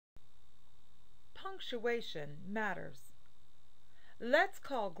Punctuation matters. Let's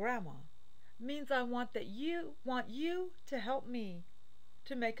call Grandma means I want you to help me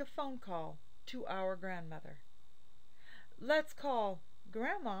to make a phone call to our grandmother. Let's call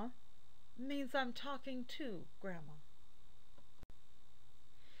Grandma means I'm talking to Grandma.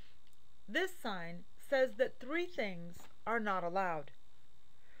 This sign says that three things are not allowed.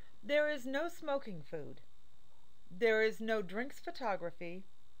 There is no smoking food, there is no drinks photography,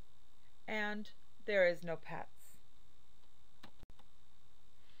 and there is no pets.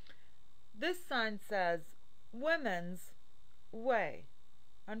 This sign says women's way.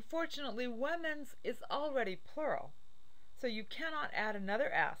 Unfortunately, women's is already plural, so you cannot add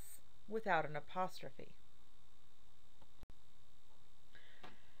another S without an apostrophe.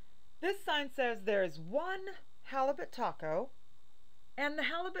 This sign says there is one halibut taco, and the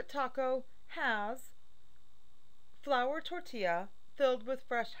halibut taco has flour tortilla filled with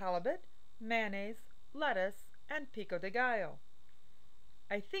fresh halibut, mayonnaise, lettuce, and pico de gallo.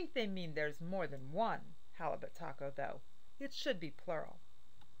 I think they mean there's more than one halibut taco, though. It should be plural.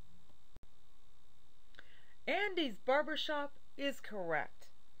 Andy's barbershop is correct.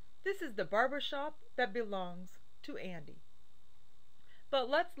 This is the barbershop that belongs to Andy. But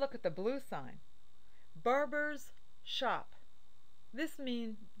let's look at the blue sign. Barber's shop. This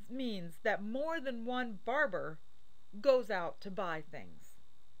means that more than one barber goes out to buy things.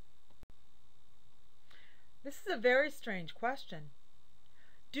 This is a very strange question.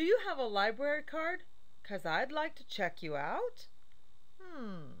 Do you have a library card? 'Cause I'd like to check you out.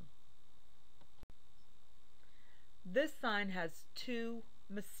 This sign has two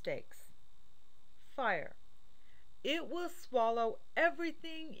mistakes. Fire. It will swallow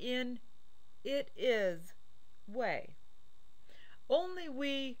everything in it is way. Only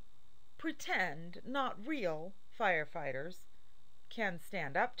we pretend, not real firefighters can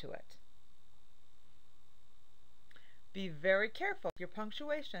stand up to it. Be very careful with your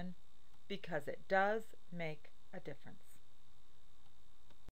punctuation because it does make a difference.